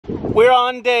We're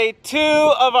on day 2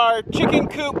 of our chicken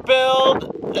coop build.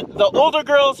 The older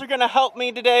girls are gonna help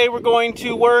me today. We're going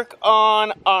to work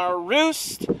on our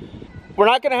roost. We're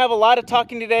not gonna have a lot of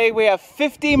talking today. We have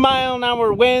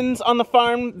 50-mile-an-hour winds on the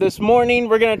farm this morning.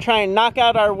 We're gonna try and knock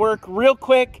out our work real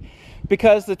quick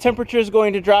because the temperature is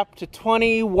going to drop to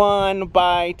 21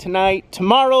 by tonight.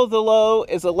 Tomorrow the low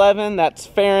is 11, that's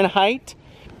Fahrenheit.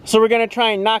 So we're gonna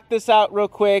try and knock this out real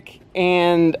quick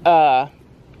and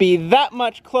be that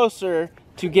much closer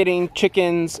to getting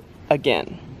chickens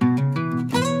again.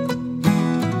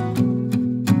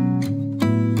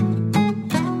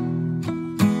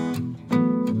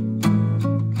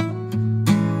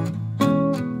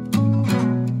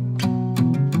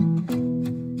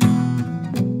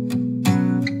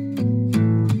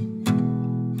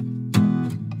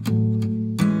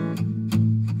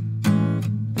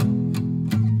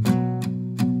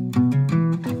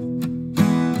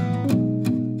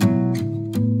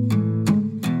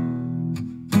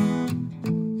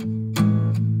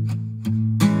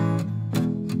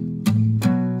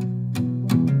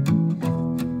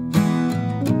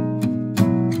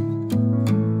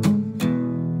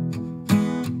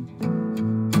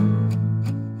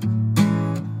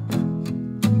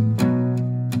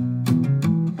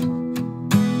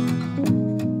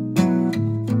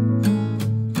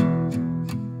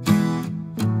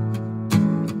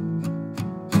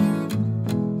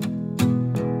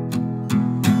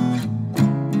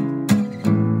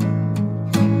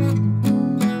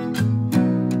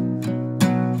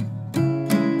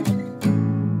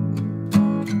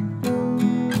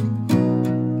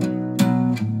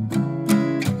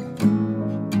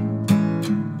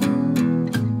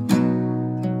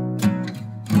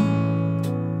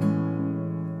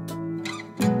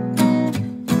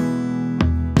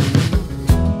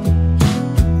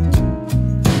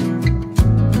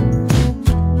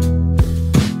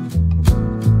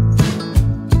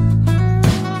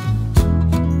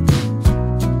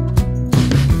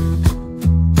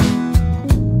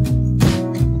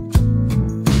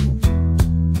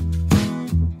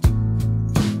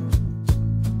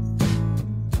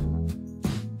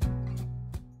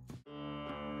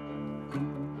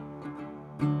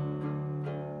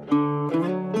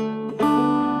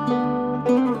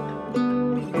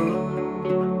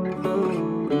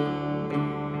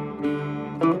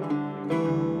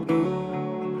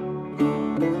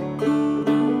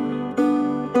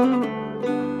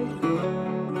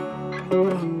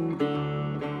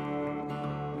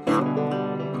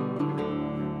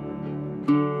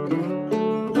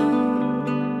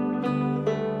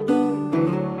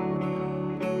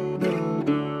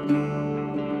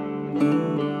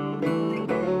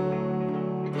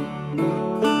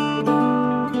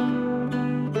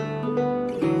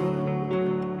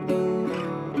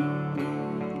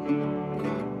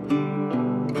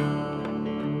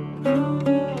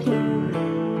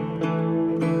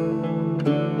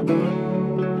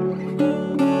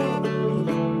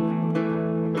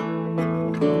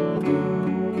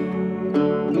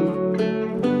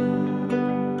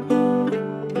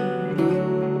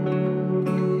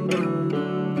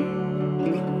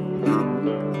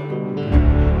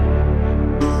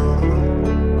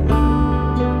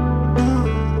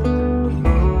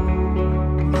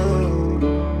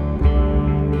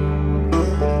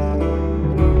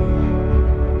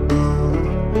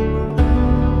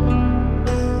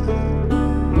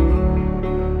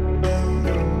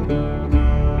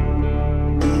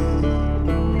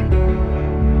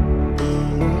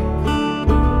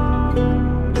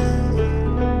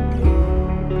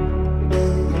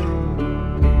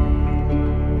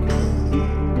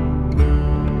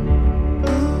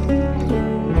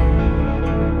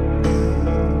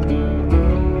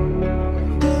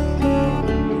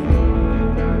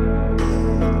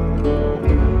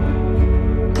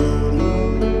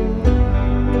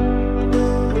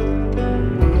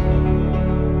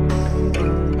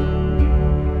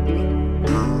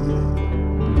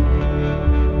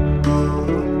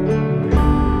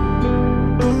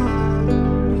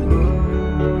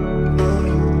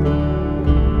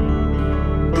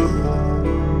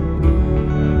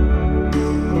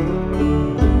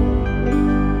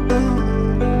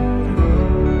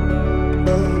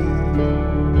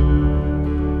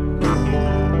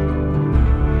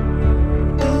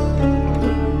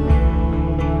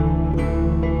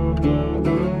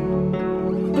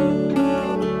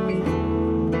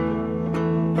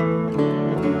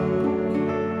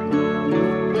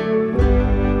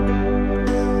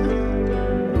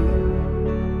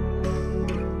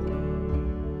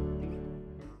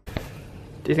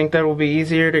 Do you think that will be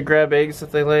easier to grab eggs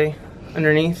if they lay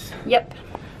underneath? Yep.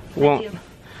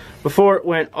 Before it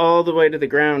went all the way to the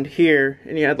ground here,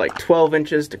 and you had like 12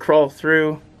 inches to crawl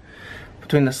through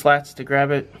between the slats to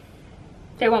grab it.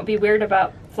 They won't be weird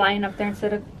about flying up there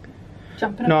instead of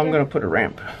jumping up No, there? I'm gonna put a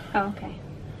ramp. Oh, okay.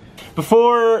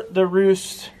 Before the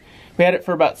roost, we had it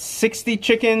for about 60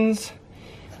 chickens.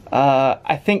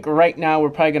 I think right now we're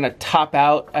probably gonna top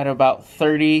out at about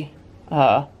 30.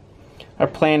 Our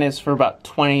plan is for about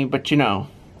 20, but you know,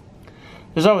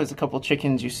 there's always a couple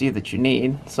chickens you see that you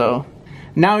need. So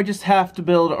now we just have to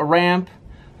build a ramp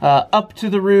up to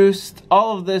the roost.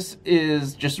 All of this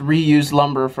is just reused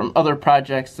lumber from other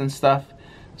projects and stuff.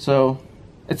 So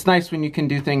it's nice when you can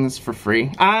do things for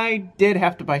free. I did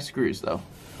have to buy screws though.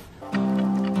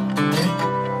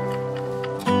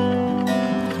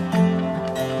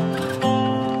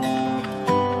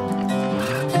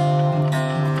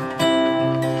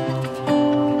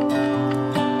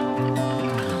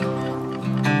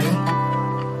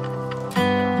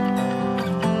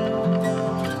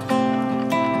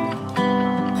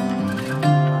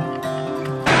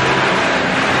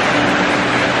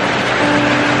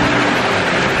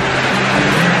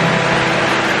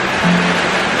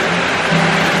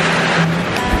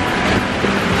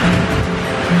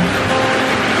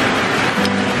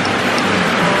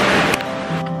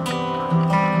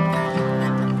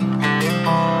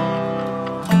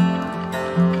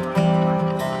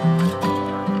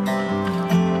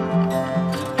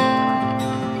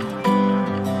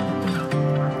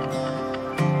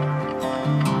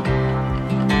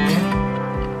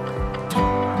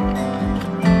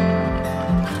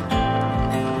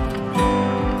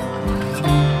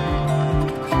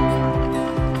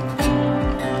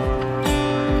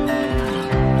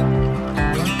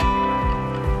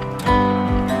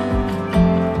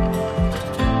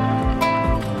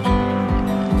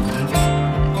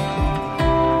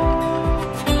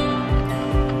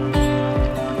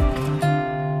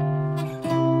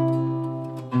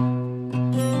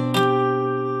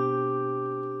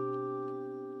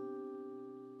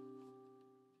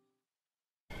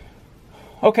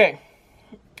 Okay,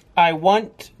 I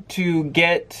want to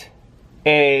get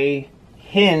a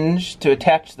hinge to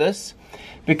attach this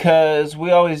because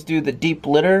we always do the deep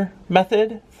litter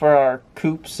method for our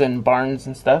coops and barns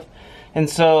and stuff. And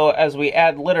so as we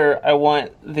add litter, I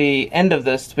want the end of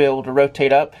this to be able to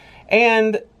rotate up.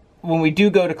 And when we do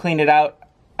go to clean it out,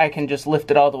 I can just lift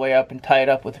it all the way up and tie it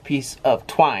up with a piece of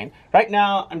twine. Right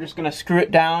now, I'm just gonna screw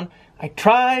it down. I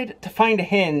tried to find a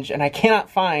hinge and I cannot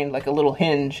find like a little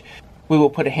hinge. We will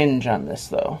put a hinge on this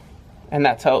though, and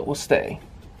that's how it will stay.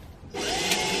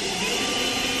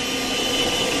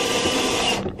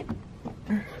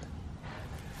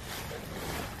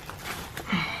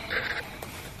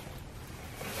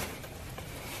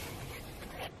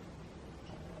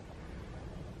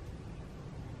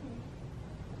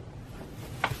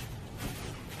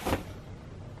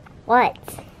 What?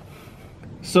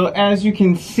 So as you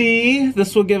can see,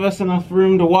 this will give us enough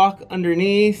room to walk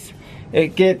underneath.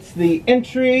 It gets the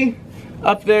entry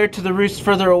up there to the roost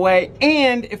further away.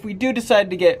 And if we do decide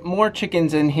to get more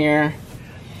chickens in here,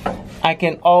 I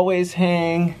can always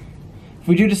hang, if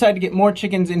we do decide to get more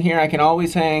chickens in here, I can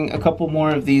always hang a couple more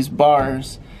of these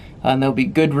bars. And they'll be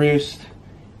good roost,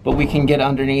 but we can get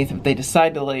underneath if they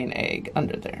decide to lay an egg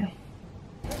under there.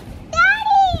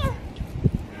 Daddy!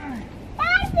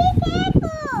 Daddy, be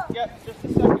careful! Yep, just a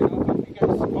second. I'll help you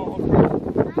guys all over.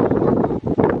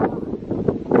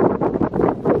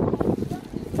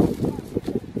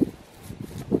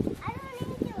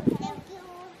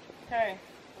 Okay.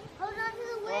 Hold on to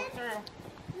the wood. Go through.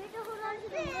 You have to hold on to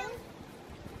the wood.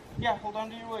 Yeah, hold on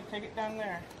to your wood. Take it down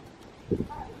there.